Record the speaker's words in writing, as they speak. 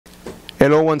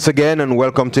Hello once again, and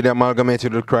welcome to the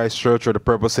Amalgamated with Christ Church, where the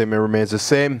purpose remains the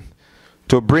same: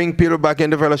 to bring people back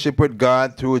into fellowship with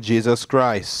God through Jesus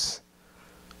Christ.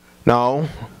 Now,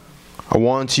 I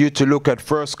want you to look at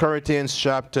 1 Corinthians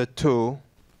chapter 2.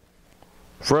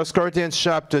 1 Corinthians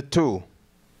chapter 2.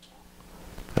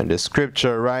 And the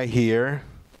scripture right here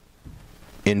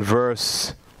in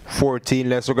verse 14.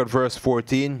 Let's look at verse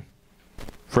 14.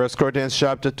 1 Corinthians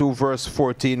chapter 2, verse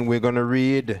 14. We're going to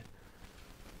read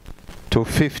to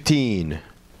 15.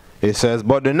 It says,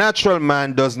 "But the natural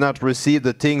man does not receive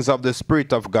the things of the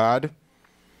Spirit of God,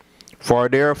 for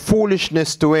they are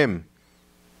foolishness to him.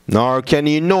 Nor can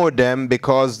he know them,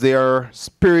 because they are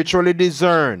spiritually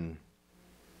discerned.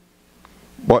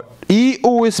 But he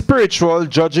who is spiritual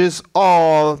judges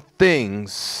all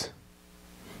things,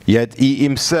 yet he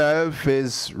himself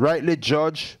is rightly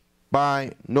judged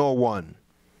by no one."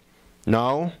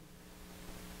 Now,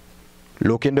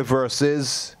 look in the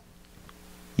verses.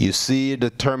 You see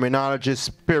the terminology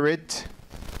spirit,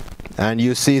 and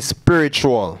you see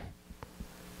spiritual.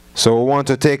 So we want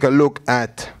to take a look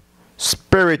at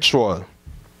spiritual,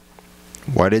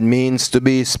 what it means to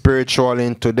be spiritual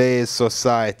in today's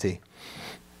society.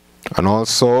 And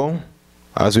also,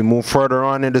 as we move further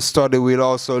on in the study, we'll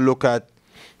also look at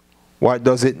what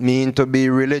does it mean to be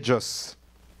religious.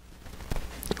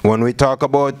 When we talk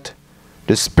about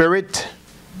the spirit,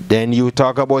 then you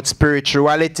talk about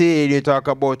spirituality, you talk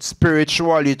about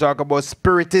spiritual, you talk about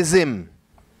spiritism.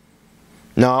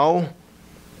 Now,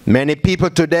 many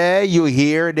people today, you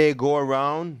hear, they go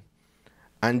around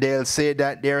and they'll say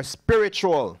that they're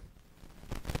spiritual.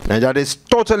 And that is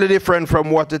totally different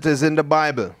from what it is in the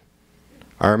Bible.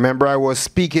 I remember I was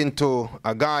speaking to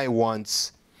a guy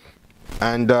once,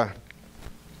 and I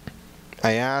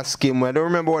asked him, I don't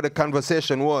remember what the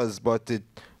conversation was, but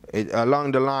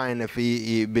along the line, if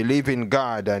he believed in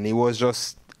God, and he was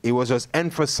just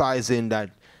emphasizing that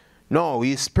no,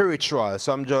 he's spiritual.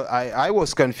 So I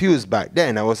was confused back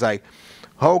then. I was like,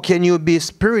 how can you be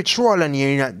spiritual and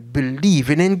you're not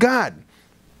believing in God?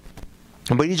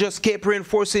 But he just kept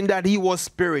reinforcing that he was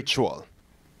spiritual.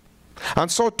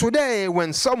 And so today,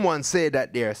 when someone say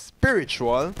that they're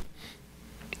spiritual,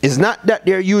 it's not that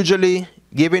they're usually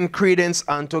giving credence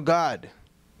unto God,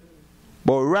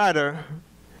 but rather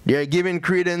they're giving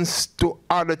credence to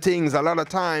other things. A lot of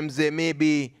times they may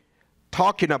be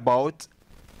talking about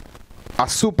a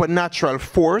supernatural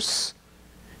force.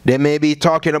 They may be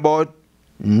talking about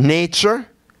nature.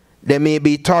 They may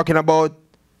be talking about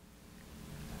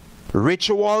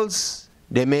rituals.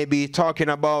 They may be talking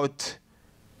about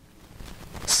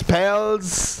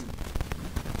spells,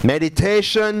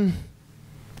 meditation.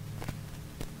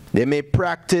 They may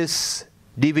practice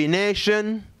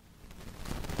divination.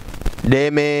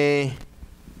 They may,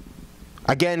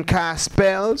 again, cast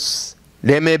spells.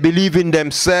 They may believe in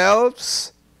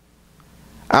themselves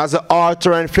as the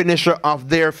author and finisher of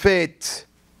their faith.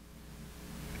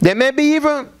 There may be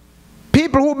even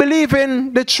people who believe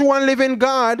in the true and living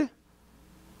God,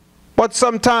 but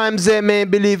sometimes they may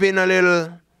believe in a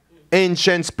little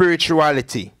ancient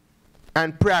spirituality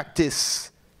and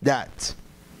practice that.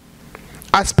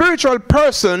 A spiritual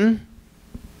person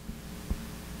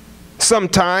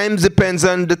sometimes depends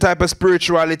on the type of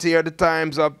spirituality or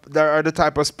the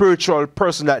type of spiritual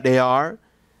person that they are.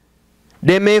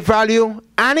 They may value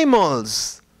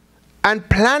animals and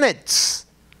planets.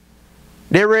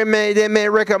 They may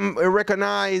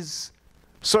recognize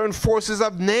certain forces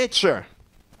of nature,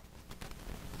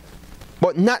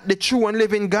 but not the true and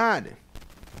living God.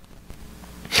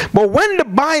 But when the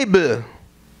Bible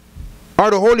or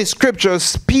the Holy Scriptures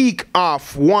speak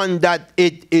of one that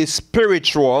it is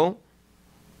spiritual,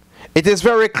 it is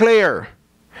very clear.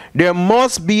 There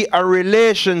must be a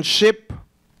relationship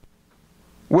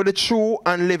with the true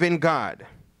and living God.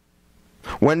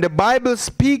 When the Bible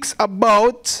speaks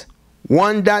about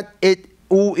one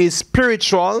who is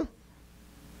spiritual,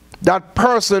 that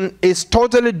person is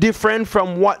totally different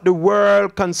from what the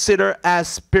world considers as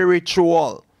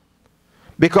spiritual.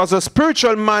 Because a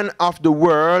spiritual man of the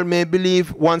world may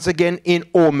believe, once again, in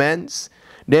omens.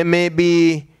 They may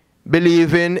be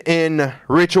believing in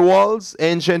rituals,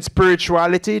 ancient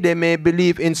spirituality. They may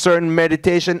believe in certain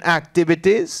meditation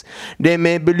activities. They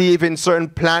may believe in certain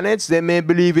planets. They may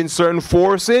believe in certain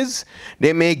forces.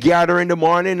 They may gather in the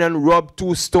morning and rub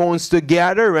two stones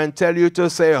together and tell you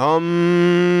to say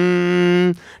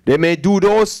hum. They may do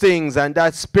those things, and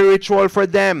that's spiritual for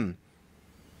them.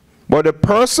 But the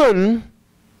person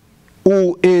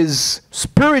who is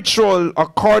spiritual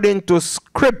according to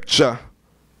Scripture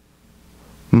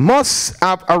must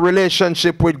have a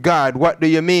relationship with God. What do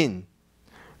you mean?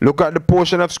 Look at the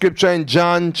portion of scripture in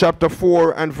John chapter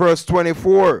 4 and verse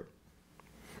 24.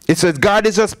 It says, God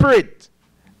is a spirit,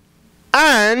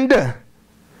 and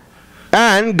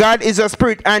God is a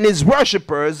spirit, and his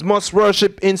worshippers must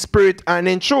worship in spirit and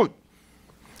in truth.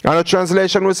 Another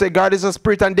translation will say, God is a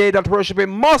spirit, and they that worship him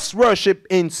must worship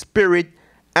in spirit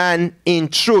and in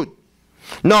truth.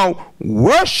 Now,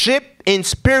 worship in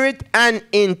spirit and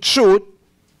in truth,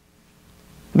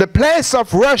 the place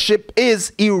of worship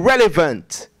is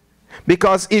irrelevant.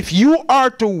 Because if you are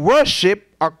to worship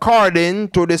according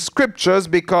to the scriptures,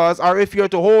 or if you're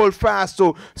to hold fast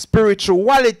to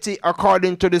spirituality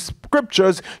according to the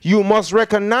scriptures, you must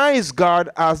recognize God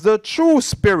as the true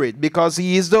spirit, because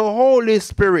he is the Holy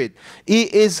Spirit. He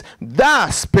is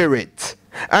the Spirit.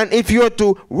 And if you are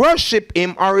to worship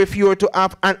him, or if you are to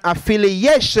have an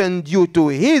affiliation due to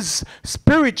his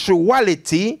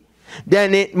spirituality,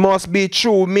 then it must be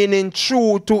true, meaning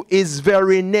true to his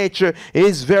very nature.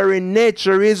 His very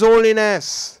nature is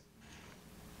holiness.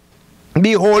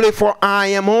 Be holy, for I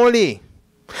am holy.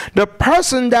 The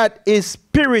person that is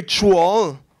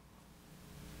spiritual,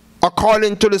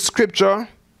 according to the scripture,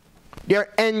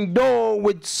 they're endowed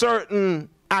with certain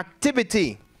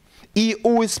activity. He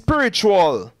who is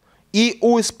spiritual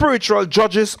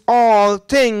judges all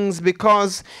things,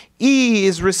 because he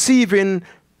is receiving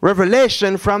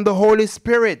revelation from the Holy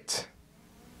Spirit.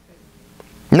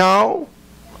 Now,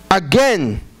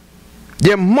 again,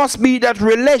 there must be that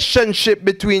relationship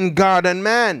between God and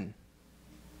man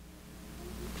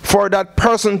for that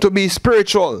person to be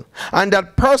spiritual. And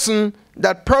that person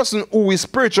who is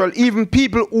spiritual, even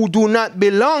people who do not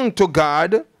belong to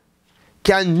God,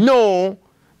 can know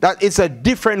that it's a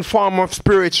different form of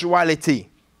spirituality.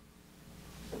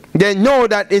 They know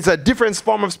that it's a different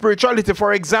form of spirituality.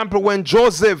 For example, when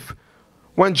Joseph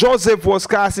was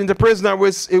cast into prison,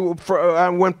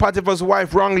 when Potiphar's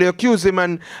wife wrongly accused him,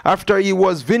 and after he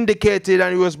was vindicated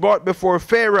and he was brought before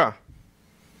Pharaoh.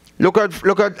 Look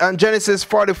at Genesis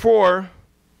 44.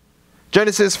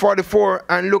 Genesis 44,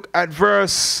 and look at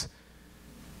verse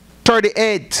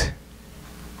 38.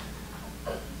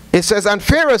 It says, and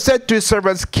Pharaoh said to his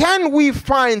servants, can we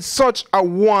find such a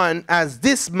one as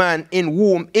this man, in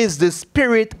whom is the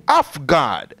Spirit of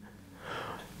God?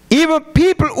 Even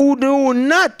people who do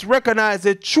not recognize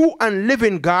the true and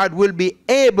living God will be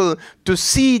able to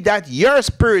see that your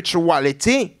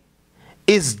spirituality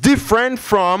is different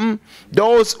from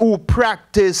those who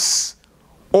practice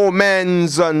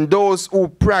omens and those who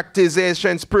practice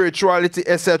ancient spirituality,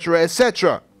 etc.,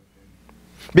 etc.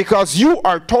 Because you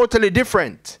are totally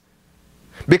different.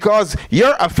 Because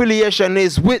your affiliation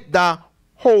is with the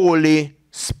Holy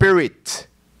Spirit.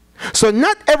 So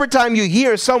not every time you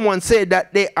hear someone say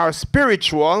that they are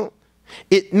spiritual,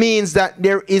 it means that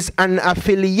there is an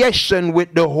affiliation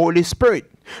with the Holy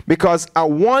Spirit. Because a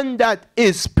one that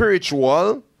is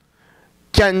spiritual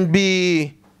can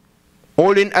be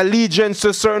holding allegiance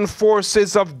to certain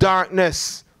forces of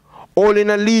darkness, holding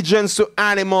allegiance to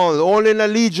animals, holding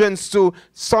allegiance to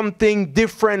something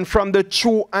different from the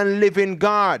true and living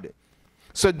God.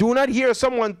 So do not hear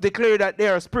someone declare that they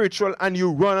are spiritual and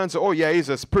you run and say, oh yeah, he's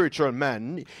a spiritual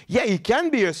man. Yeah, he can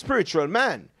be a spiritual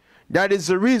man. That is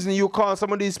the reason you call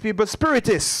some of these people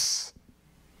spiritists.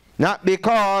 Not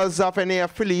because of any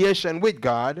affiliation with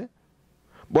God,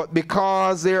 but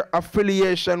because their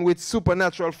affiliation with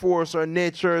supernatural force or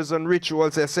natures and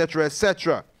rituals, etc.,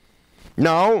 etc.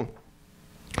 Now,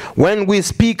 when we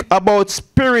speak about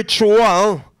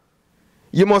spiritual,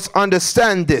 you must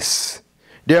understand this.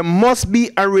 There must be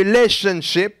a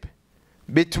relationship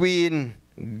between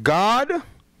God,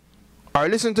 or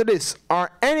listen to this,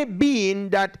 or any being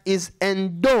that is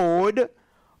endowed,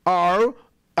 or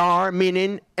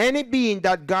meaning any being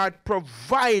that God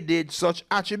provided such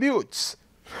attributes.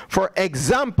 For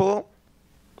example,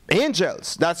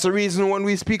 angels. That's the reason when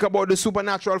we speak about the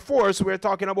supernatural force, we're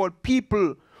talking about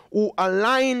people who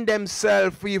align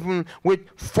themselves even with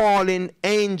fallen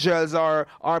angels, or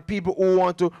people who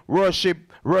want to worship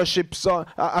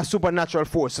a supernatural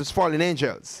force, it's fallen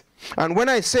angels. And when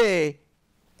I say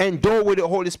endowed with the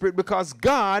Holy Spirit, because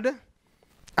God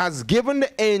has given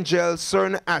the angels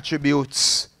certain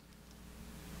attributes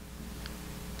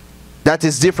that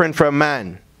is different from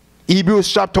man.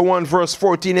 Hebrews chapter 1 verse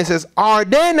 14, it says, are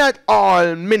they not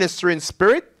all ministering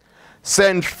spirit,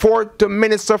 sent forth to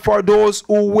minister for those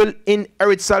who will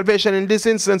inherit salvation? In this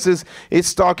instance,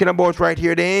 it's talking about right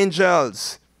here the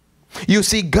angels. You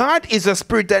see, God is a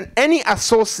spirit, and any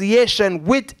association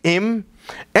with him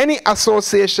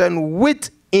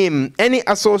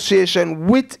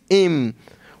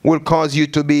will cause you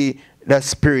to be the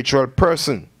spiritual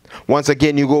person. Once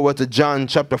again, you go over to John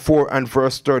chapter 4 and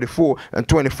verse 34 and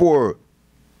 24.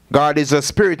 God is a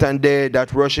spirit, and they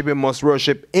that worship him must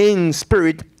worship in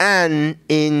spirit and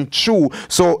in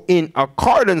truth. So in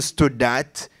accordance to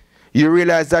that, you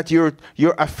realize that your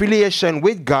affiliation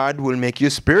with God will make you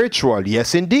spiritual.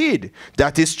 Yes, indeed.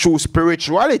 That is true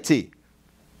spirituality.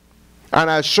 And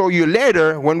I'll show you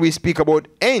later when we speak about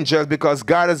angels, because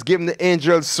God has given the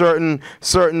angels certain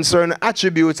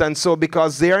attributes, and so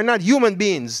because they are not human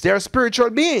beings, they are spiritual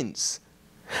beings.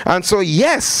 And so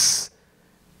yes,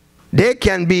 they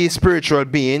can be spiritual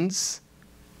beings,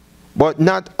 but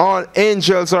not all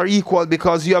angels are equal,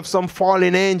 because you have some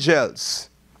fallen angels.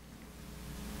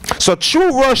 So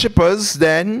true worshippers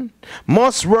then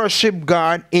must worship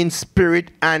God in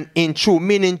spirit and in truth,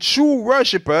 meaning true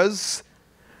worshippers,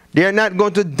 they are not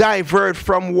going to divert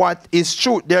from what is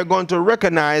truth. They're going to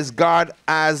recognize God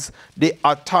as the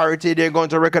authority. They're going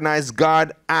to recognize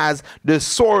God as the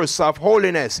source of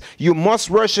holiness. You must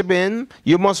worship him.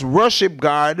 You must worship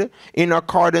God in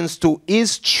accordance to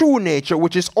his true nature,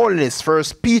 which is holiness. 1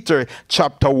 Peter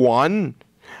chapter 1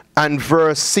 and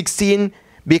verse 16,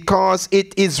 because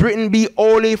it is written, be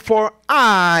holy, for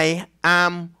I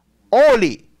am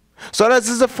holy. So this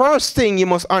is the first thing you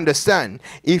must understand.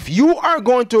 If you are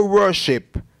going to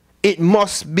worship, it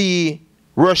must be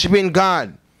worshiping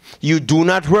God. You do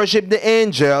not worship the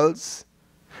angels,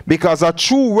 because a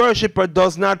true worshiper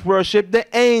does not worship the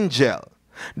angel.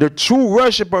 The true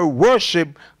worshiper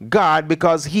worships God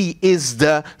because he is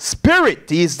the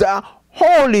Spirit. He is the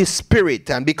Holy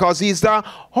Spirit. And because he is the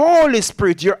Holy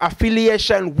Spirit, your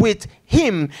affiliation with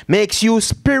him makes you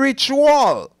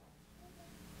spiritual.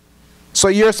 So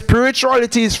your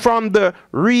spirituality is from the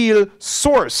real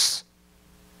source.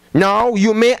 Now,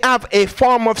 you may have a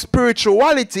form of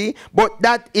spirituality, but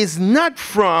that is not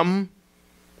from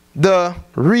the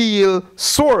real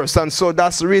source. And so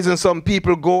that's the reason some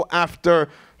people go after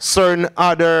certain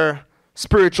other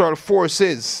spiritual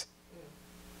forces.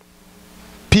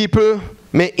 People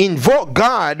may invoke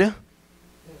God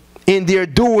in their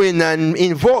doing and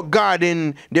invoke God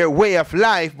in their way of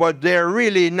life, but they're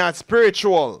really not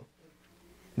spiritual.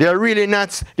 They're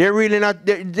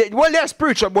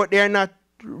spiritual, but they're not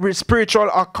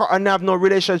spiritual and have no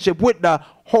relationship with the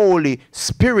Holy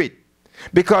Spirit.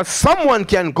 Because someone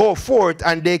can go forth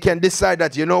and they can decide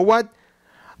that, you know what?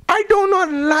 I do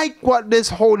not like what this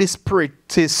Holy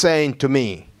Spirit is saying to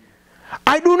me.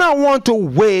 I do not want to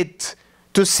wait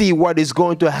to see what is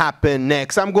going to happen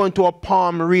next. I'm going to a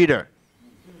palm reader.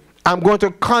 I'm going to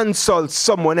consult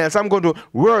someone else. I'm going to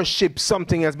worship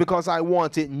something else because I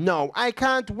want it now. I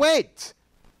can't wait.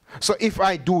 So if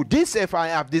I do this, if I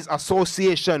have this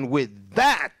association with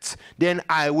that, then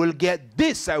I will get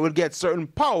this. I will get certain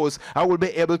powers. I will be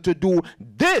able to do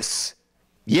this.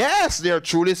 Yes, they are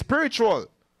truly spiritual,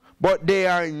 but they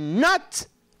are not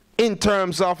in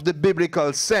terms of the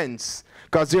biblical sense,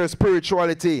 because their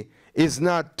spirituality is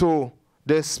not to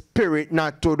the Spirit,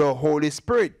 not to the Holy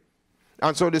Spirit.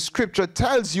 And so the scripture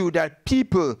tells you that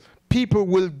people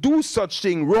will do such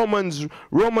thing.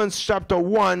 Romans chapter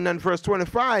 1 and verse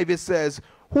 25, it says,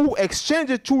 who exchange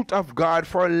the truth of God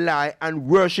for a lie and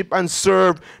worship and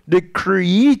serve the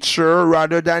creature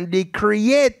rather than the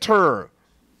creator.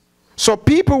 So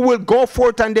people will go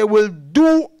forth and they will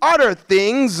do other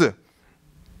things,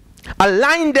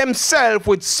 align themselves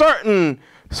with certain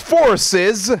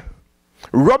forces,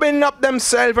 rubbing up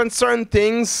themselves on certain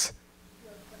things,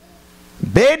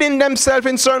 bathing themselves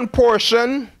in certain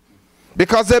portion,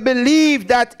 because they believe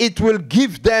that it will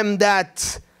give them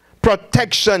that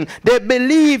protection. They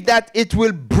believe that it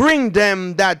will bring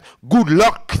them that good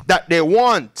luck that they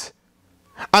want.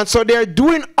 And so they're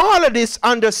doing all of this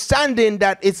understanding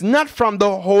that it's not from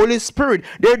the Holy Spirit.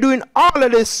 They're doing all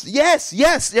of this,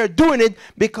 yes, they're doing it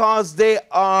because they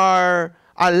are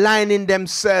aligning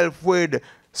themselves with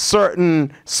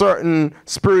certain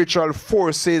spiritual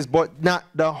forces, but not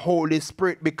the Holy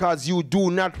Spirit, because you do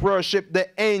not worship the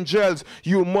angels.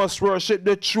 You must worship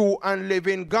the true and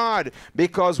living God.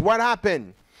 Because what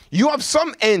happened? You have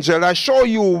some angel. I show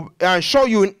you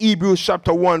in Hebrews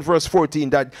chapter 1 verse 14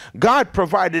 that God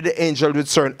provided the angel with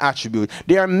certain attributes.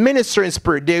 They are ministering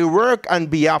spirit. They work on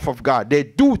behalf of God. They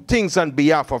do things on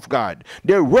behalf of God.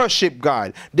 They worship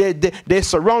God. They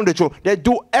surround the throne. They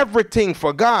do everything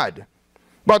for God.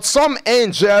 But some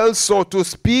angels, so to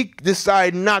speak,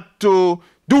 decide not to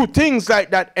do things like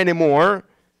that anymore,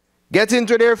 get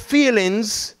into their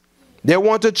feelings. They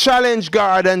want to challenge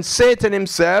God and Satan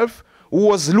himself, who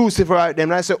was Lucifer at them.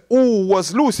 And I say, who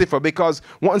was Lucifer? Because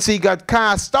once he got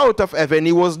cast out of heaven,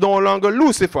 he was no longer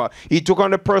Lucifer. He took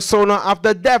on the persona of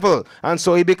the devil, and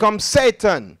so he becomes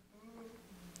Satan.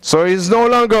 So he's no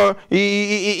longer,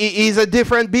 he's a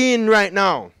different being right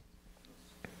now.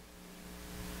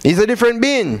 He's a different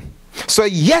being. So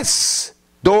yes,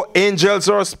 though angels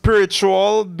are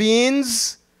spiritual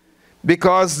beings,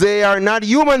 because they are not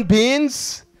human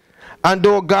beings, and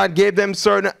though God gave them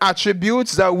certain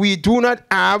attributes that we do not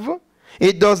have,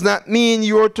 it does not mean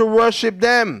you are to worship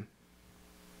them.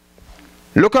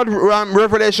 Look at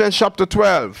Revelation chapter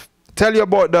 12. Tell you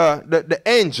about the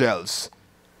angels.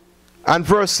 And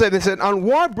verse 7 said, and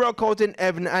war broke out in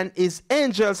heaven, and his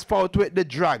angels fought with the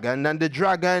dragon, and the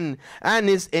dragon and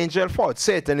his angel fought.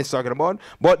 Satan is talking about.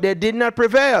 But they did not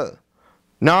prevail.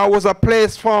 Nor was a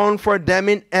place found for them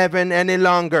in heaven any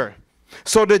longer.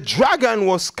 So the dragon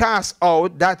was cast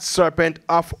out, that serpent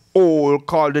of old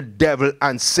called the devil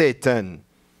and Satan,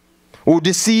 who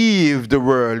deceived the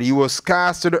world. He was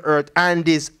cast to the earth, and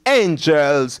his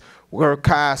angels were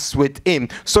cast with him.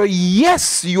 So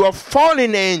yes, you are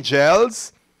fallen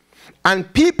angels,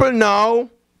 and people now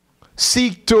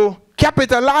seek to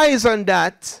capitalize on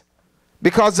that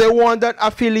because they want that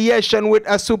affiliation with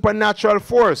a supernatural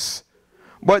force.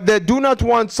 But they do not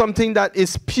want something that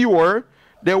is pure.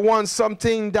 They want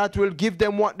something that will give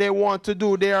them what they want to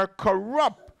do. They are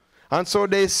corrupt, and so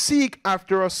they seek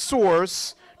after a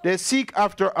source. They seek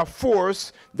after a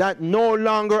force that no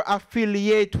longer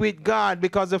affiliate with God,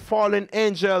 because the fallen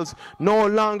angels no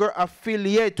longer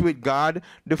affiliate with God.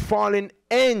 The fallen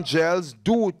angels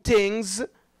do things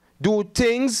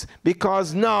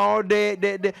because now they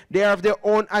have their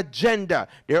own agenda.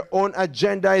 Their own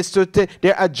agenda is to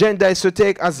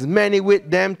take as many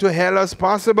with them to hell as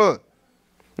possible.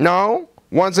 Now,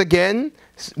 once again,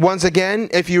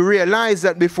 if you realize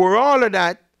that before all of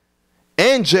that,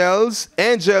 angels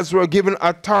were given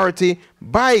authority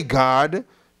by God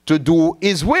to do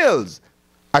his wills.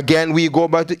 Again, we go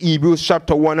back to Hebrews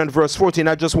chapter 1 and verse 14.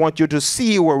 I just want you to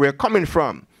see where we're coming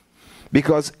from.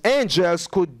 Because angels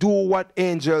could do what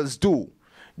angels do.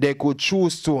 They could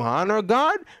choose to honor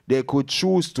God, they could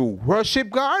choose to worship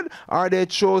God, or they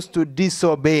chose to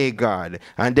disobey God.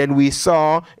 And then we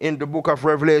saw in the book of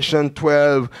Revelation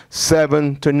 12,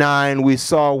 7 to 9, we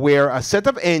saw where a set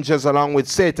of angels along with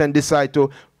Satan decide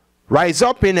to rise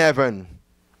up in heaven,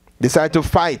 decide to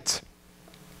fight.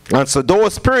 And so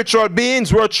those spiritual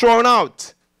beings were thrown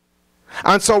out.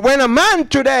 And so when a man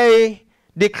today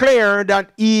declare that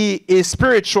he is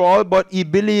spiritual, but he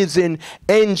believes in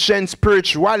ancient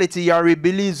spirituality, or he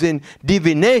believes in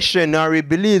divination, or he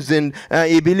believes in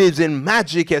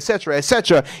magic, etc.,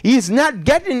 etc., he's not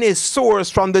getting his source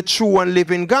from the true and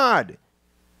living God.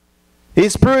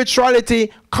 His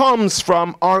spirituality comes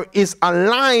from or is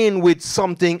aligned with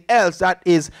something else that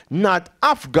is not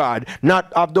of God,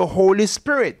 not of the Holy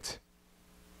Spirit.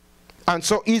 And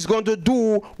so he's going to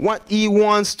do what he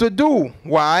wants to do.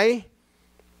 Why?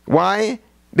 Why?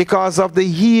 Because of the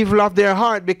evil of their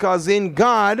heart. Because in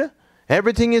God,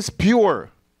 everything is pure.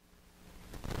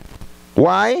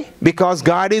 Why? Because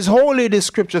God is holy, the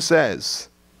scripture says.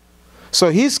 So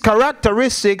his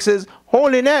characteristics is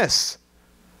holiness.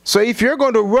 So if you're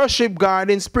going to worship God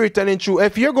in spirit and in truth,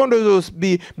 if you're going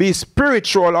to be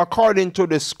spiritual according to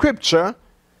the scripture,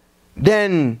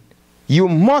 then you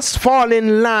must fall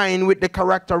in line with the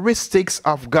characteristics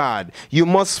of God. You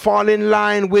must fall in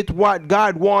line with what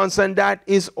God wants, and that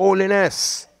is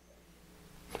holiness.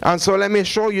 And so let me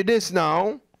show you this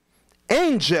now.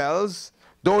 Angels,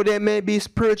 though they may be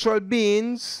spiritual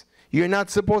beings, you're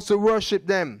not supposed to worship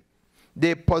them.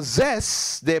 They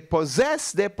possess the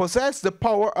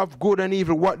power of good and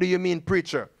evil. What do you mean,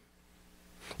 preacher?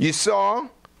 You saw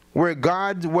where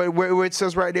God, where it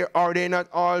says right there, are they not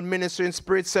all ministering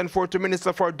spirits sent forth to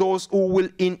minister for those who will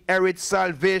inherit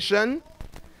salvation?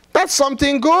 That's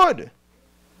something good.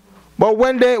 But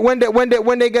when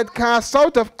they get cast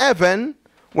out of heaven,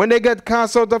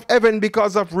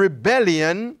 because of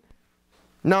rebellion,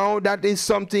 now that is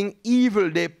something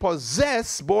evil. They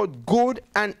possess both good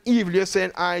and evil. You're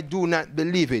saying, I do not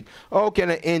believe it. How can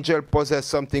an angel possess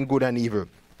something good and evil?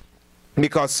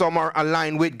 Because some are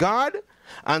aligned with God,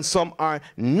 and some are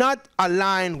not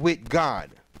aligned with God.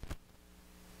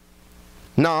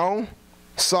 Now,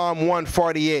 Psalm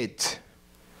 148.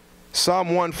 Psalm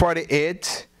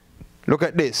 148, look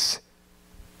at this.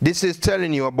 This is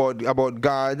telling you about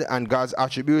God and God's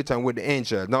attribute and with the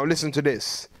angel. Now listen to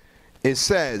this. It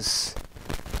says,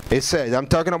 I'm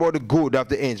talking about the good of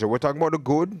the angel. We're talking about the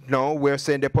good. No, we're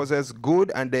saying they possess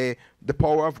good and the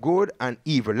power of good and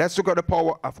evil. Let's look at the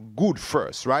power of good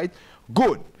first, right?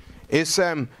 Good. It's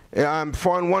from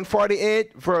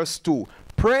 148 verse 2.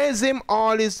 Praise him,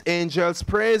 all his angels.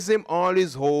 Praise him, all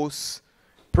his hosts.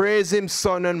 Praise him,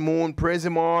 sun and moon. Praise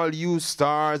him, all you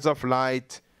stars of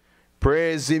light.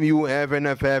 Praise him, you heaven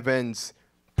of heavens.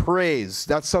 Praise.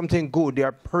 That's something good. They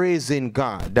are praising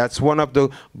God. That's one of the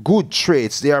good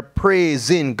traits. They are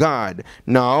praising God.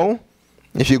 Now,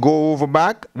 if you go over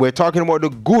back, we're talking about the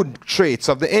good traits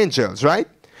of the angels, right?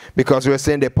 Because we're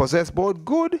saying they possess both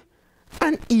good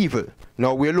and evil.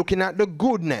 Now, we're looking at the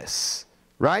goodness,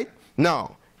 right?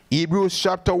 Now, Hebrews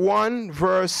chapter 1,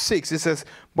 verse 6, it says,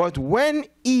 but when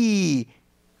he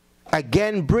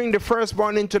again bring the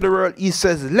firstborn into the world, he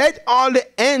says, let all the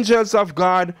angels of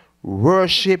God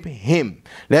worship him.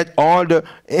 Let all the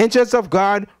angels of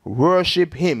God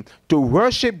worship him. To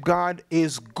worship God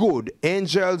is good.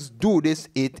 Angels do this.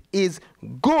 It is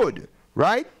good,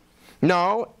 right?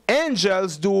 Now,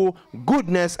 angels do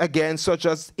goodness again, such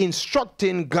as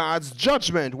instructing God's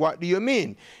judgment. What do you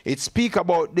mean? It speaks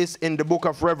about this in the book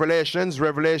of Revelations,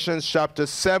 Revelations chapter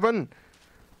 7.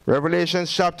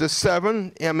 Revelations chapter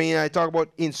 7, I talk about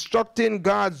instructing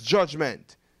God's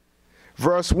judgment.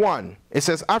 Verse 1, it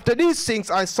says, after these things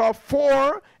I saw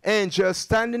 4 angels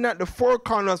standing at the 4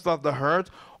 corners of the earth,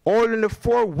 holding the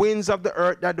 4 winds of the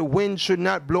earth, that the wind should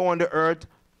not blow on the earth,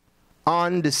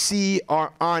 on the sea,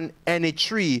 or on any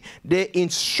tree. They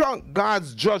instruct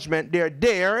God's judgment. They're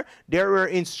there. They were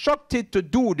instructed to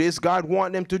do this. God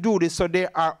wants them to do this, so they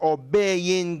are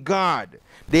obeying God.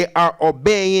 They are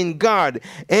obeying God.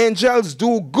 Angels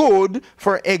do good.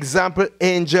 For example,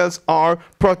 angels are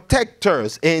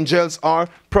protectors. Angels are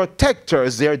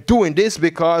protectors. They're doing this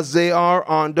because they are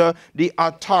under the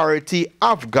authority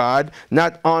of God,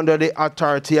 not under the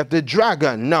authority of the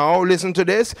dragon. Now, listen to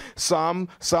this. Psalm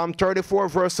 34,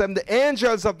 verse 7. The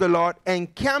angels of the Lord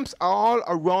encamps all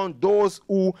around those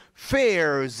who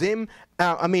fears him.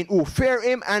 Who fear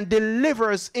him and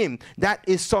delivers him. That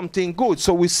is something good.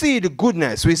 So we see the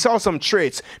goodness. We saw some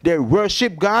traits. They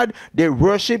worship God. They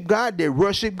worship God. They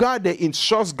worship God. They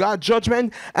entrust God's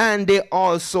judgment. And they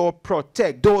also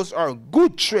protect. Those are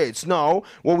good traits. Now,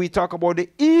 when we talk about the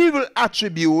evil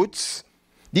attributes,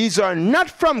 these are not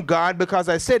from God, because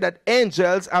I said that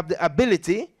angels have the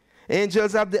ability.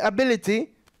 Angels have the ability.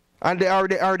 And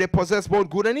they possess both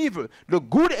good and evil. The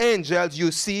good angels,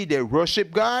 you see, they worship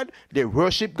God, they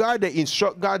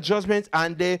instruct God's judgments,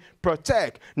 and they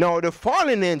protect. Now, the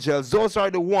fallen angels, those are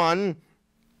the one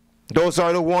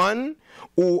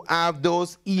who have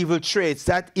those evil traits.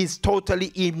 That is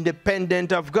totally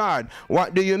independent of God.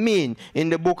 What do you mean?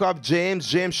 In the book of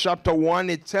James chapter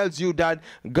 1, it tells you that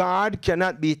God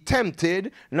cannot be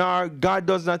tempted, nor God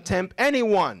does not tempt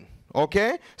anyone.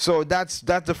 Okay, so that's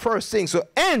the first thing. So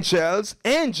angels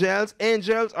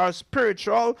are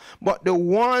spiritual, but the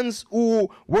ones who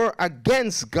were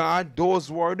against God, those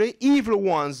were the evil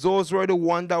ones. Those were the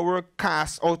ones that were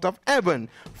cast out of heaven.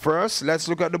 First, let's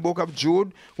look at the book of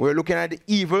Jude. We're looking at the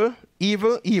evil. We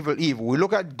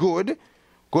look at good,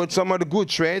 some of the good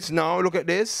traits. Now look at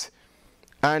this.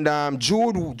 And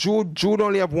Jude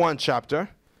only have 1 chapter.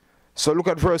 So look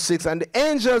at verse 6. And the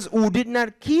angels who did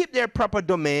not keep their proper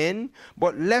domain,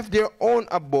 but left their own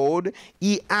abode,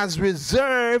 he has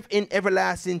reserved in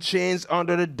everlasting chains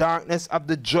under the darkness of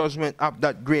the judgment of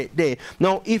that great day.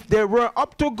 Now, if they were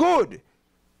up to good,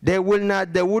 they would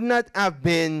not have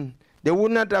been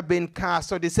cast.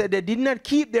 So they said they did not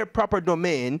keep their proper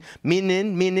domain,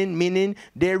 meaning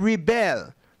they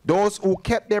rebel. Those who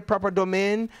kept their proper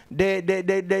domain, they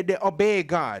obey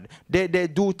God. They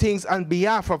do things on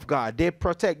behalf of God. They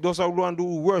protect. Those are the ones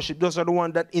who worship. Those are the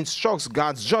ones that instructs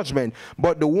God's judgment.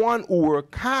 But the one who were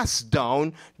cast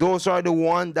down, those are the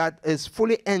one that is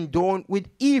fully endowed with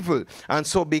evil. And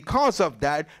so because of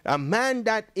that, a man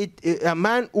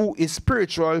who is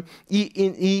spiritual, he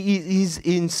is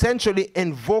essentially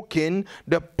invoking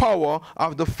the power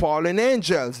of the fallen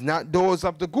angels, not those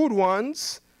of the good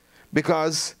ones.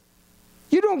 Because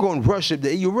you don't go and worship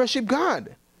them, you worship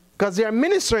God. Because they are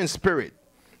ministering spirit.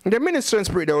 They're ministering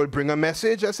spirit that will bring a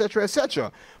message, etc.,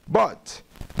 etc. But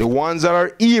the ones that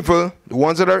are evil,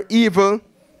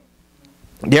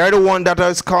 they are the one that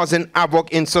is causing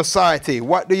havoc in society.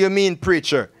 What do you mean,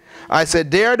 preacher? I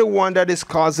said they are the one that is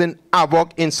causing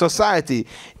havoc in society.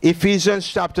 Ephesians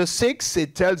chapter 6,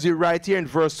 it tells you right here in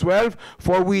verse 12,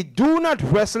 for we do not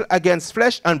wrestle against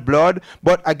flesh and blood,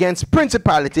 but against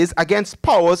principalities, against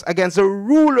powers, against the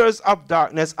rulers of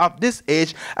darkness of this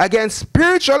age, against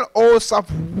spiritual hosts of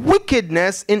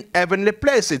wickedness in heavenly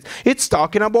places. It's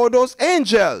talking about those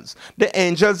angels, the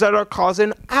angels that are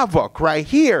causing havoc right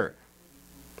here.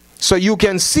 So you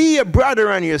can see your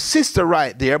brother and your sister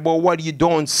right there, but what you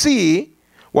don't see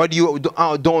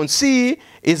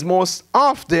is most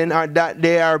often that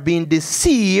they are being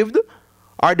deceived,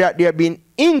 or that they are being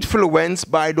influenced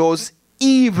by those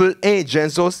evil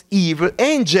agents, those evil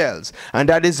angels. And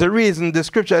that is the reason the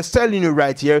scripture is telling you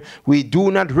right here, we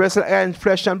do not wrestle against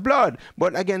flesh and blood,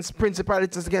 but against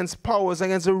principalities, against powers,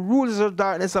 against the rulers of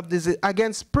darkness of this,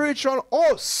 against spiritual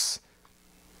hosts.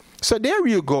 So there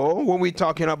you go. When we're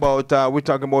talking about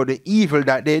the evil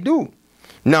that they do.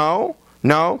 Now,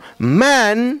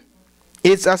 man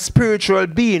is a spiritual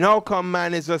being. How come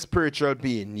man is a spiritual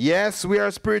being? Yes, we are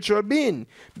a spiritual being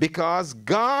because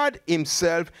God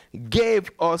himself gave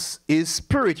us his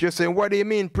spirit. You're saying, what do you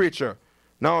mean, preacher?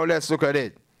 Now let's look at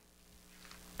it.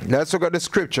 Let's look at the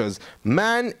scriptures.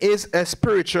 Man is a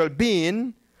spiritual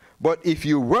being, but if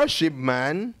you worship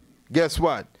man, guess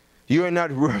what? You are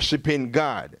not worshiping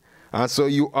God. And so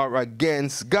you are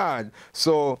against God.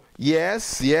 So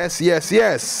yes.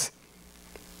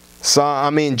 So, I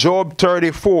mean, Job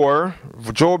 34,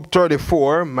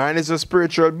 man is a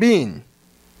spiritual being.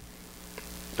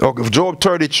 Okay, Job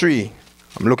 33,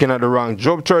 I'm looking at the wrong.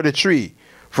 Job 33,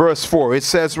 verse 4, it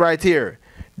says right here,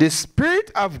 the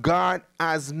Spirit of God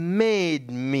has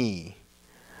made me,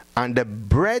 and the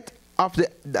breath of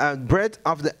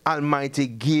the Almighty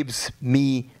gives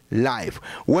me life.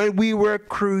 When we were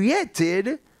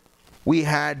created, we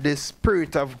had the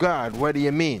Spirit of God. What do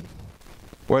you mean?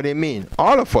 What do you mean?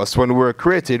 All of us, when we were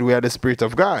created, we had the Spirit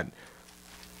of God.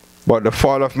 But the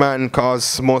fall of man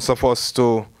caused all of us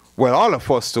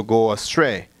to go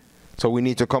astray. So we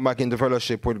need to come back into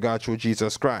fellowship with God through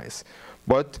Jesus Christ.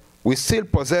 But we still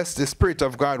possess the Spirit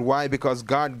of God. Why? Because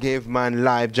God gave man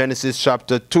life. Genesis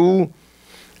chapter 2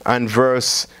 and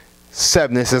verse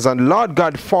 7. It says, and Lord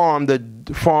God formed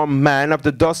man of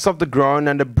the dust of the ground,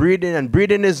 and breathed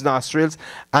in his nostrils,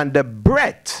 and the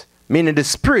breath, meaning the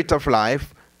spirit of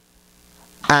life,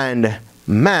 and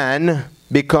man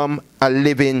become a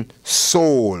living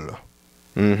soul.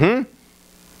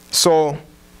 So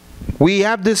we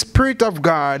have the Spirit of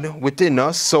God within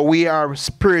us, so we are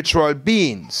spiritual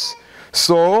beings.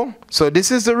 So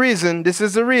this is the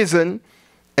reason,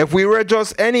 if we were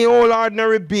just any old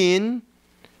ordinary being,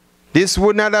 this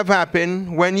would not have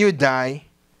happened. When you die,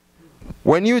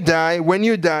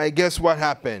 guess what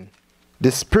happened?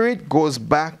 The spirit goes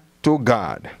back to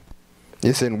God.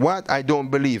 You say, what? I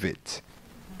don't believe it.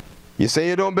 You say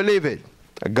you don't believe it.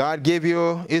 God gave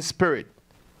you his spirit.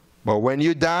 But when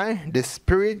you die, the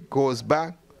spirit goes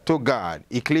back to God.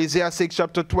 Ecclesiastes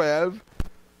chapter 12.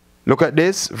 Look at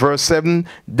this, verse 7.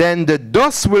 Then the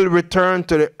dust will return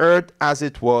to the earth as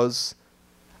it was,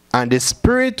 and the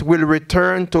spirit will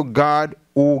return to God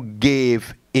who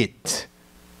gave it.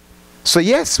 So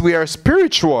yes, we are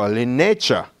spiritual in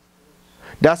nature.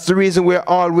 That's the reason we're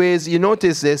always, you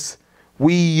notice this,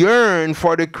 we yearn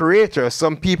for the Creator.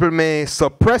 Some people may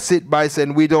suppress it by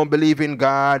saying we don't believe in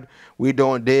God, we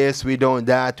don't this, we don't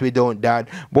that, we don't that.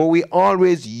 But we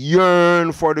always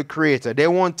yearn for the Creator. They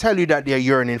won't tell you that they're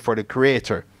yearning for the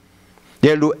Creator.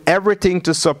 They'll do everything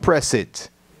to suppress it.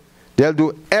 They'll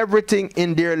do everything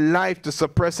in their life to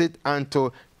suppress it and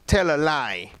to tell a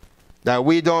lie. That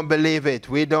we don't believe it.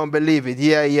 We don't believe it.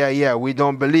 Yeah, we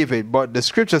don't believe it. But the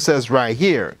scripture says right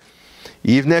here,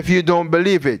 even if you don't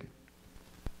believe it,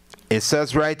 it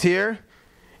says right here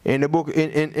in the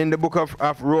book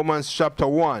of Romans chapter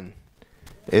 1.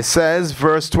 It says,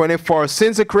 verse 24,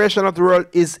 since the creation of the world,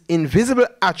 his invisible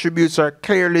attributes are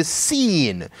clearly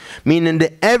seen, meaning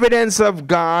the evidence of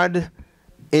God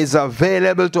is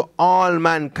available to all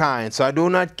mankind. So I do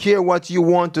not care what you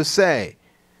want to say.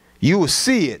 You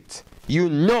see it. You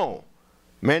know.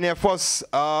 Many of us,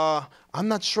 I'm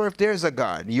not sure if there's a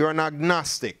God. You're an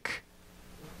agnostic.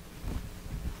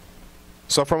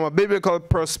 So from a biblical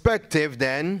perspective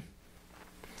then,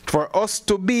 for us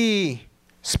to be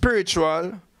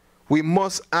spiritual, we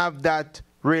must have that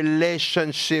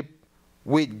relationship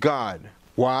with God.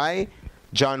 Why?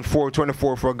 John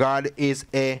 4:24, for God is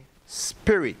a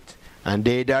spirit, and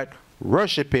they that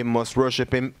worship him must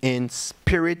worship him in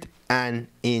spirit and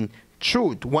in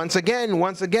truth. Once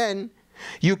again,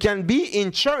 you can be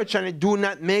in church and it do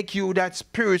not make you that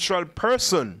spiritual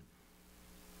person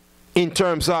in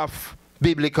terms of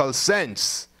biblical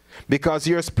sense, because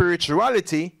your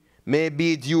spirituality may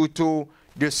be due to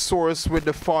the source with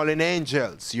the fallen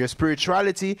angels. Your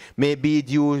spirituality may be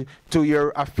due to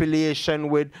your affiliation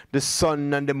with the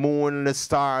sun and the moon and the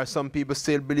stars. Some people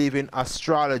still believe in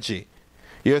astrology.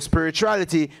 Your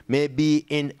spirituality may be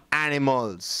in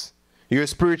animals. Your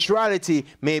spirituality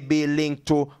may be linked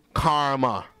to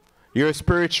karma. Your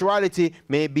spirituality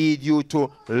may be due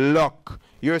to luck.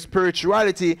 Your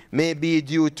spirituality may be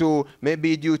due to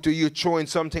you throwing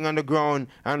something on the ground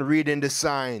and reading the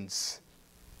signs,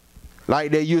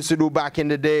 like they used to do back in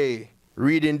the day,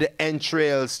 reading the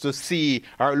entrails to see,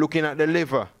 or looking at the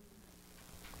liver.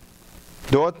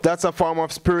 That's a form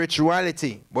of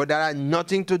spirituality, but that had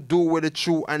nothing to do with the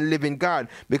true and living God.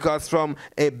 Because from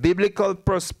a biblical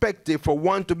perspective, for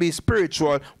one to be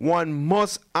spiritual, one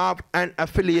must have an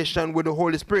affiliation with the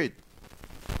Holy Spirit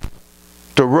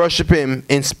to worship Him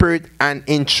in spirit and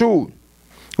in truth.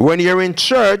 When you're in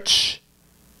church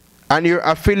and your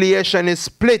affiliation is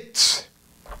split,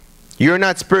 you're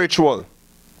not spiritual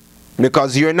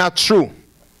because you're not true.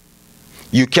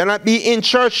 You cannot be in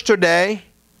church today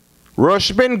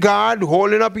worshiping God,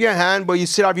 holding up your hand, but you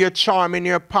still have your charm in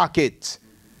your pocket.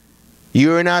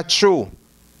 You're not true.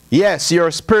 Yes, you're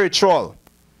spiritual,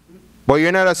 but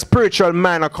you're not a spiritual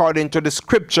man according to the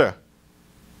scripture.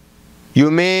 You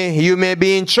may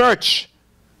be in church,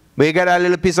 but you got a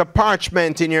little piece of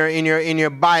parchment in your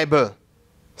Bible,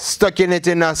 stuck in it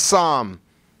in a Psalm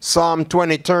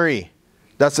 23.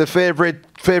 That's a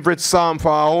favorite psalm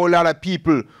for a whole lot of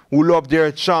people who love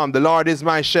their charm. The Lord is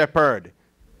my shepherd.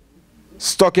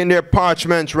 Stuck in their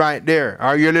parchment right there,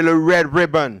 or your little red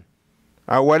ribbon,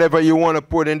 or whatever you want to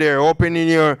put in there. Open in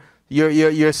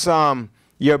your psalm,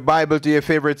 your Bible to your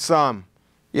favorite psalm.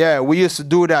 Yeah, we used to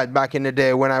do that back in the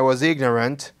day when I was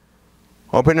ignorant.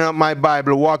 Opening up my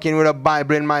Bible, walking with a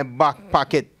Bible in my back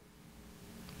pocket,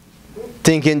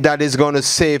 thinking that is going to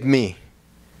save me.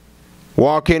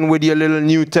 Walking with your little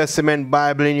New Testament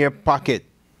Bible in your pocket.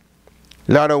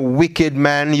 A lot of wicked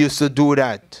men used to do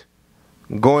that.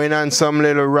 Going on some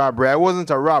little robbery. I wasn't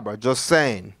a robber, just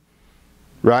saying.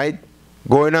 Right?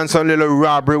 Going on some little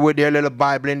robbery with their little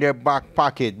Bible in their back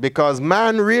pocket. Because,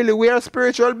 man, really, we are a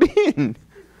spiritual being.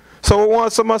 So we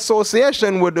want some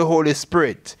association with the Holy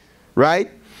Spirit. Right?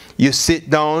 You sit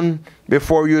down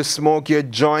before you smoke your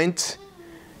joint.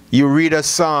 You read a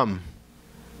psalm.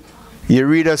 You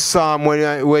read a psalm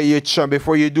where you chant.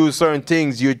 Before you do certain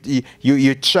things,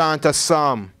 you chant a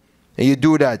psalm. And you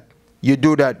do that. You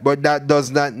do that, but that does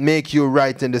not make you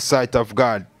right in the sight of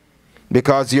God,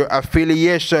 because your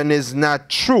affiliation is not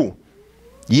true.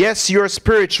 Yes, you're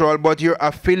spiritual, but your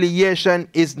affiliation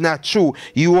is not true.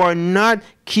 You are not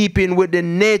keeping with the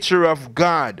nature of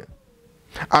God.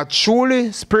 A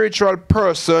truly spiritual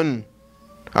person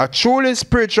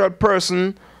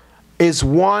is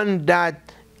one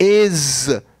that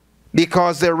is,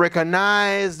 because they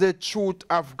recognize the truth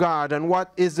of God. And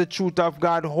what is the truth of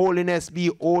God? Holiness, be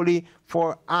holy,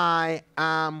 for I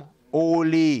am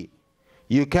holy.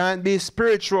 You can't be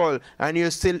spiritual and you're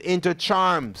still into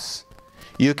charms.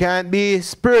 You can't be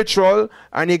spiritual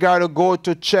and you got to go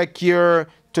to check your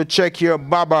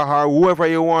Baba or whoever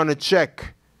you want to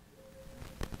check.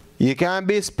 You can't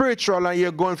be spiritual and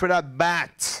you're going for that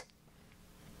bat.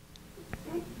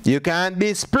 You can't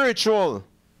be spiritual.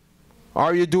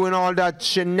 Are you doing all that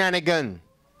shenanigan,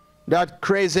 that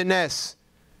craziness,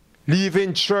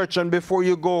 leaving church, and before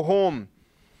you go home,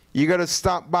 you got to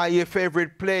stop by your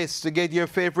favorite place to get your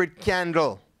favorite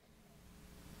candle?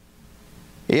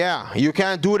 Yeah, you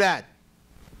can't do that.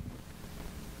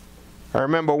 I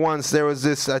remember once there was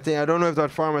this, I don't know if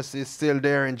that pharmacy is still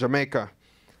there in Jamaica.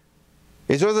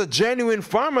 It was a genuine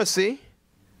pharmacy,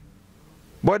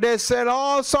 but they said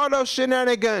all sort of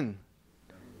shenanigan.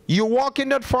 You walk in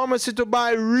that pharmacy to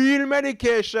buy real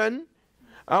medication,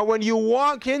 and when you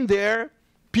walk in there,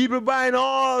 people buying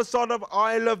all sort of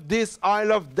oil of this,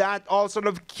 oil of that, all sort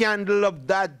of candle of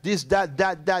that, this,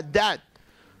 that.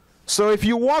 So if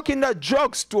you walk in that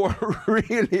drugstore,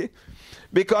 really,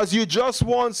 because you just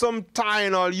want some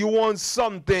Tylenol, you want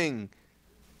something,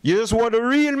 you just want a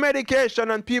real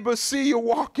medication, and people see you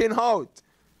walking out,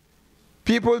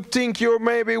 people think you're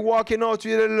maybe walking out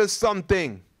with a little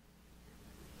something.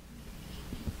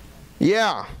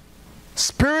 Yeah,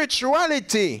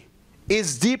 spirituality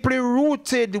is deeply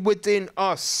rooted within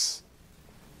us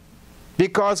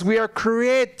because we are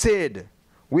created.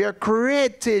 We are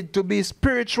created to be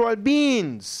spiritual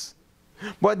beings.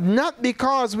 But not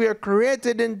because we are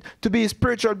created to be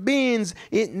spiritual beings,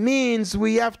 it means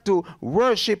we have to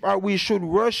worship, or we should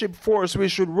worship force, we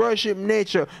should worship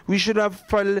nature, we should have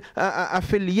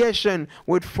affiliation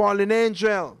with fallen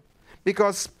angel.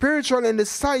 Because spiritual in the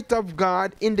sight of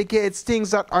God indicates things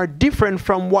that are different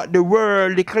from what the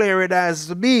world declares it as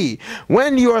to be.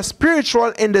 When you are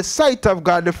spiritual in the sight of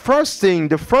God, the first thing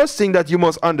that you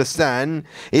must understand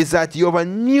is that you have a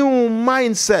new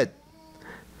mindset.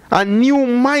 A new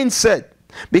mindset.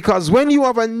 Because when you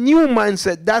have a new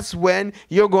mindset, that's when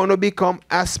you're going to become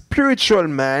a spiritual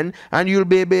man, and you'll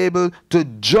be able to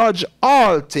judge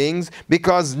all things,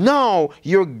 because now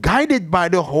you're guided by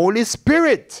the Holy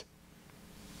Spirit.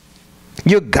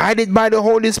 You're guided by the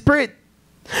Holy Spirit.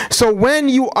 So when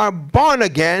you are born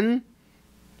again,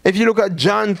 if you look at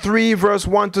John 3 verse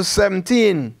 1 to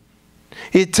 17,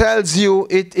 It tells you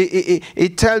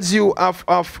it tells you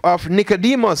of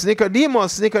Nicodemus.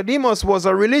 Nicodemus was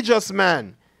a religious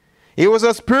man. He was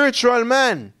a spiritual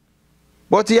man,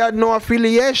 but he had no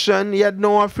affiliation. He had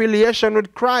no affiliation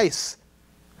with Christ.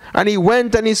 And he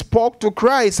went and he spoke to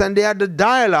Christ, and they had a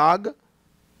dialogue.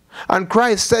 And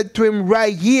Christ said to him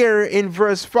right here in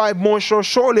verse 5, "Most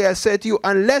surely I say to you,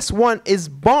 unless one is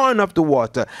born of the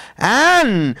water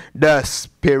and the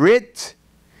Spirit,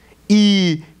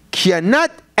 he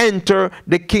cannot enter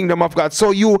the kingdom of God."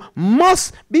 So you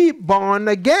must be born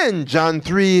again. John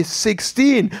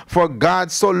 3:16, "For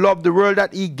God so loved the world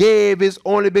that he gave his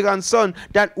only begotten Son,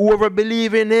 that whoever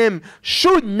believes in him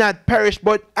should not perish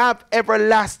but have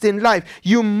everlasting life."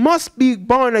 You must be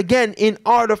born again in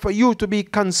order for you to be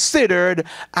considered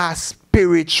a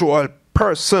spiritual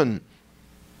person.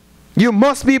 You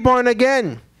must be born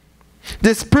again.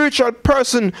 The spiritual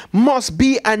person must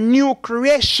be a new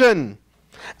creation.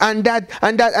 And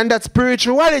that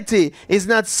spirituality is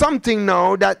not something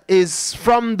now that is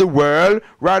from the world.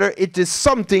 Rather, it is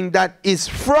something that is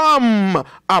from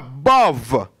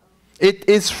above. It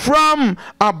is from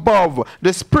above.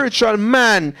 The spiritual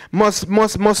man must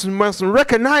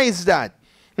recognize that.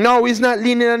 No, he's not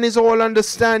leaning on his whole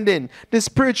understanding. The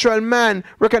spiritual man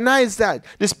recognizes that.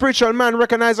 The spiritual man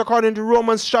recognizes, according to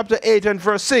Romans chapter 8 and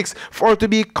verse 6, "For to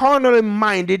be carnally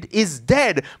minded is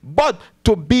dead, but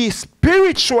to be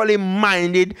spiritually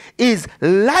minded is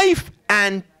life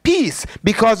and peace."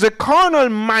 Because the carnal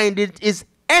minded is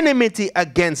enmity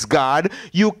against God.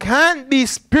 You can't be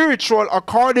spiritual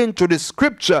according to the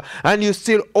scripture and you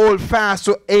still hold fast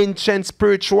to ancient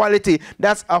spirituality.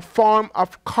 That's a form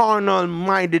of carnal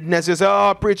mindedness. You say,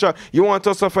 "Oh, preacher, you want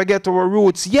us to forget our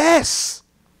roots?" Yes.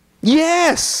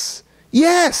 Yes.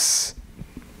 Yes.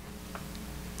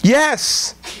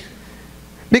 Yes.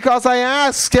 Because I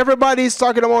ask, everybody's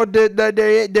talking about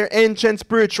their ancient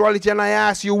spirituality, and I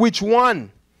ask you, which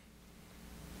one?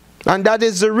 And that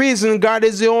is the reason God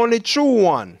is the only true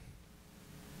one,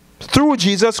 through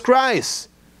Jesus Christ.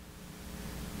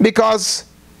 Because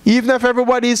even if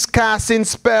everybody's casting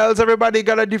spells, everybody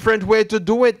got a different way to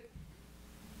do it.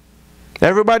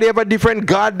 Everybody have a different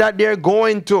God that they're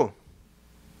going to.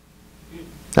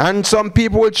 And some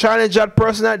people will challenge that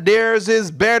person that theirs is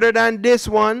better than this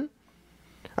one.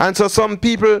 And so some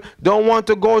people don't want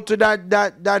to go to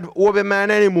that Aubrey man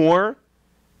anymore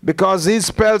because his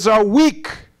spells are weak.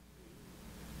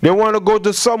 They want to go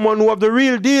to someone who have the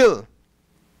real deal.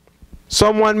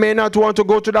 Someone may not want to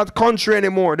go to that country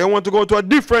anymore. They want to go to a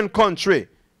different country.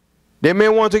 They may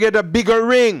want to get a bigger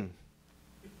ring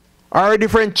or a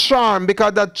different charm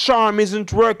because that charm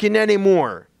isn't working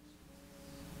anymore.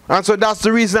 And so that's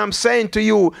the reason I'm saying to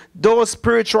you, those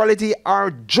spirituality are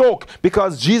a joke,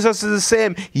 because Jesus is the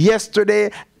same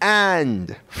yesterday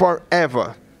and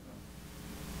forever.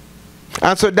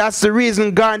 And so that's the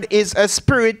reason God is a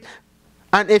spirit.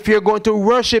 And if you're going to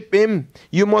worship him,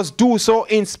 you must do so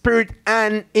in spirit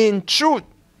and in truth.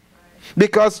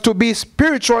 Because to be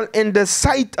spiritual in the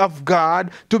sight of God,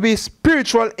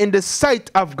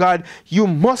 you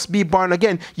must be born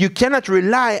again. You cannot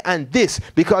rely on this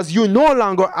because you no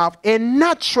longer have a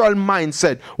natural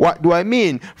mindset. What do I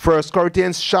mean? 1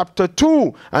 Corinthians chapter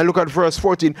 2 and look at verse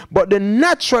 14. "But the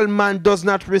natural man does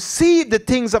not receive the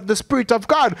things of the Spirit of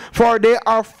God, for they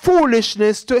are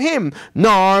foolishness to him,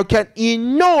 nor can he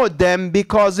know them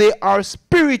because they are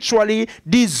spiritually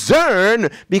discerned."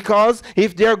 Because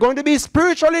if they are going to be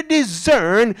spiritually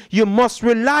discerned, you must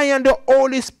rely on the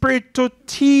Holy Spirit to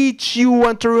teach you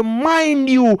and to remind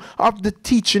you of the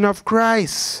teaching of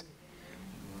Christ.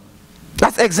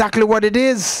 That's exactly what it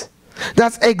is.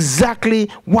 That's exactly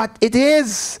what it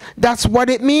is. That's what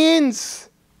it means.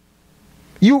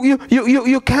 You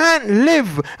can't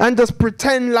live and just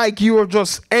pretend like you're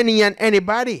just any and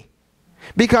anybody,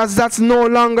 because that's no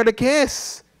longer the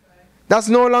case. That's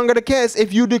no longer the case.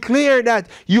 If you declare that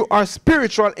you are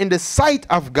spiritual in the sight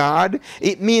of God,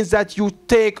 it means that you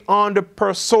take on the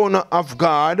persona of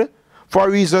God,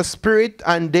 for he is a spirit,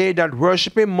 and they that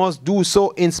worship him must do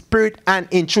so in spirit and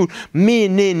in truth. Meaning,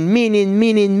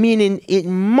 it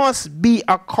must be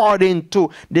according to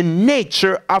the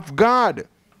nature of God.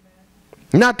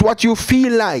 Not what you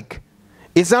feel like.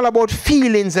 It's not about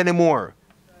feelings anymore.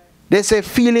 They say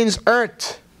feelings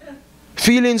hurt.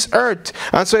 Feelings hurt.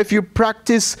 And so if you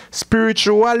practice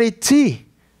spirituality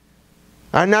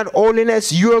and not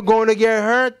holiness, you're going to get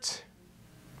hurt.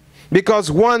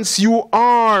 Because once you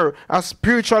are a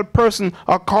spiritual person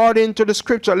according to the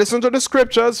scripture, listen to the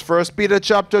scriptures, 1 Peter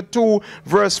chapter 2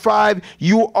 verse 5,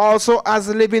 "You also as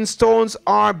living stones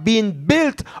are being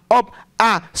built up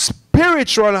a spiritual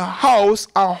spiritual house,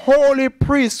 a holy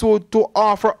priesthood, to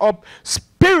offer up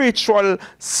spiritual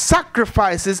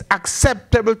sacrifices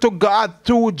acceptable to God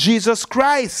through Jesus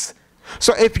Christ.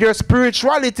 So if your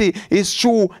spirituality is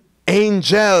through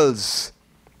angels,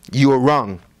 you're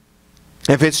wrong.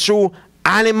 If it's through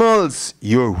animals,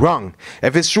 you're wrong.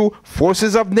 If it's through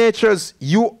forces of nature,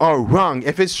 you are wrong.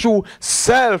 If it's through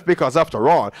self, because after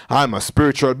all, I'm a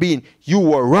spiritual being,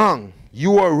 you are wrong.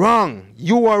 You are wrong.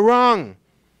 You are wrong.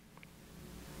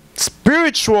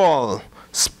 Spiritual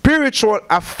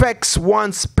affects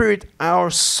one's spirit or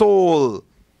soul.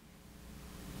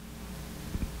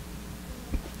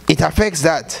 It affects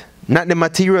that, not the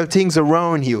material things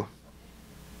around you.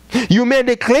 You may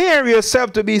declare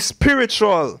yourself to be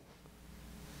spiritual,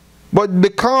 but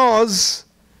because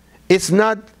it's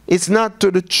not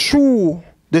to the true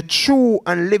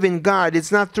and living God,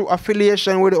 it's not through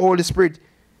affiliation with the Holy Spirit,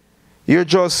 you're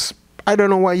just, I don't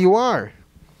know what you are.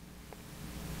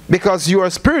 Because you are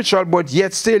spiritual, but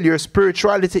yet still your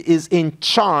spirituality is in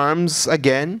charms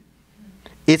again.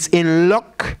 It's in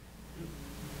luck.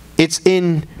 It's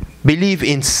in belief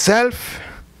in self.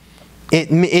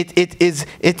 It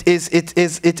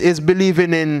is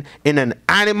believing in an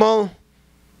animal.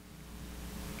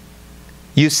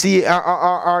 You see,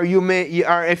 or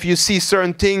if you see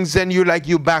certain things, then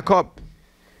you back up.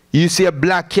 You see a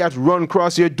black cat run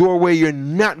across your doorway, you're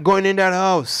not going in that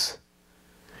house.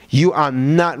 You are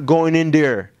not going in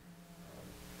there.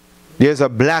 There's a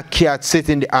black cat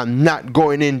sitting there, I'm not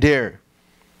going in there.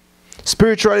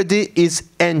 Spirituality is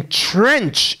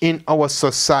entrenched in our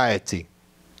society.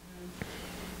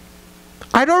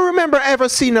 I don't remember ever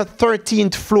seeing a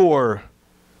 13th floor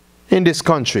in this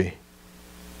country.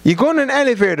 You go on an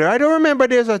elevator, I don't remember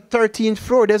there's a 13th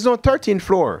floor. There's no 13th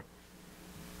floor.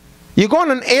 You go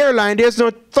on an airline, there's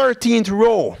no 13th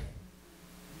row.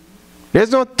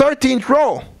 There's no 13th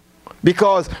row.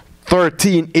 Because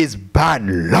 13 is bad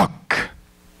luck.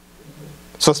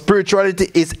 So spirituality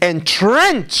is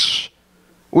entrenched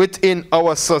within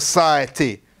our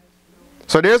society.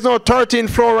 So there's no 13th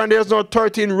floor and there's no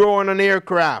 13th row on an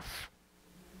aircraft.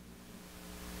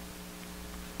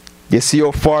 You see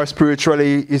how far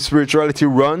spirituality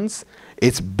runs?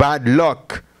 It's bad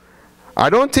luck.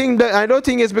 I don't think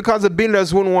it's because the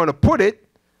builders wouldn't want to put it.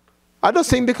 I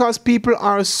just think because people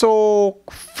are so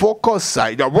focused.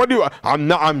 I'm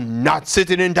not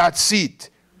sitting in that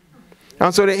seat.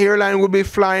 And so the airline will be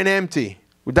flying empty,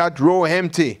 with that row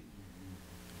empty.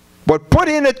 But put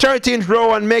in the 13th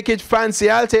row and make it fancy,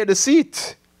 I'll take the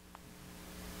seat.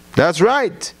 That's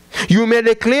right. You may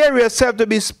declare yourself to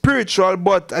be spiritual,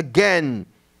 but again,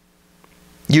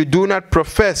 you do not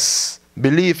profess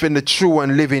belief in the true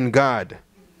and living God.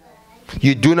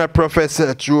 You do not profess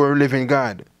a true and living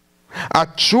God. A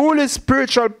truly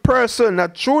spiritual person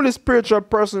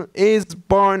is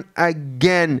born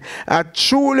again. A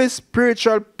truly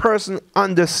spiritual person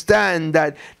understands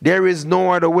that there is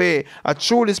no other way. A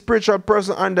truly spiritual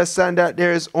person understands that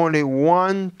there is only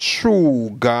one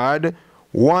true God,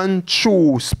 one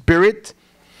true spirit,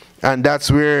 and that's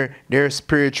where their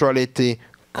spirituality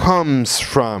comes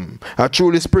from. A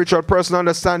truly spiritual person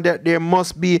understands that there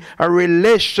must be a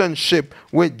relationship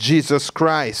with Jesus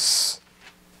Christ.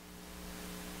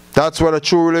 That's what a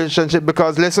true relationship,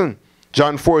 because listen,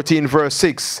 John 14 verse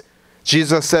 6,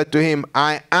 Jesus said to him,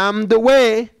 I am the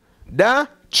way, the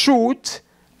truth,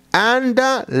 and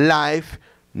the life.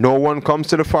 No one comes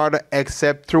to the Father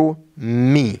except through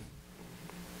me.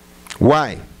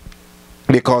 Why?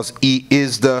 Because he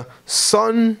is the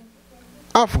Son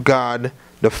of God,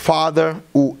 the Father,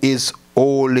 who is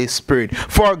Holy Spirit.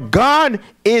 For God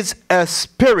is a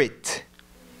spirit,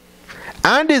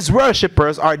 and his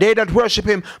worshippers, are they that worship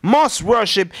him, must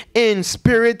worship in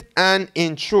spirit and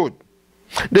in truth.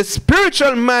 The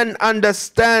spiritual man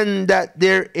understands that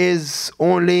there is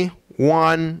only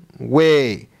one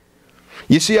way.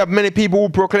 You see, you have many people who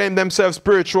proclaim themselves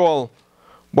spiritual,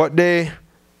 but they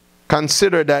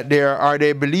consider that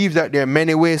they believe that there are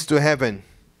many ways to heaven.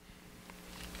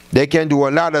 They can do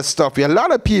a lot of stuff. A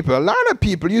lot of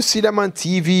people, you see them on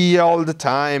TV all the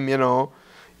time, you know.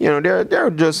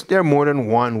 They're more than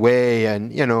one way,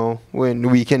 and when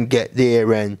we can get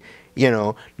there, and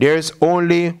there's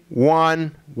only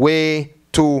one way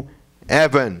to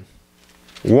heaven.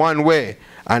 One way.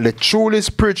 And the truly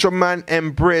spiritual man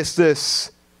embraces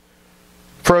this.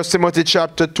 1 Timothy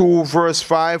chapter 2 verse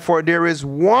 5, for there is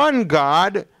one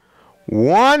God,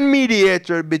 one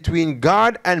mediator between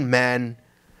God and man,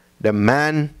 the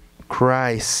man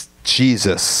Christ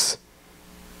Jesus.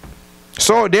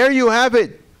 So there you have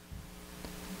it.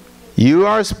 You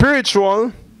are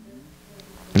spiritual.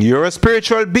 You're a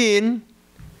spiritual being.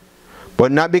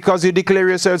 But not because you declare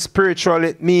yourself spiritual,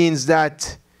 it means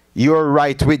that you're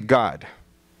right with God.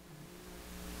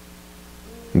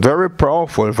 Very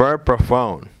powerful, very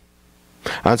profound.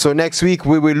 And so next week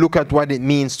we will look at what it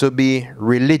means to be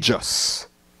religious.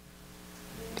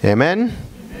 Amen?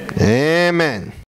 Amen. Amen.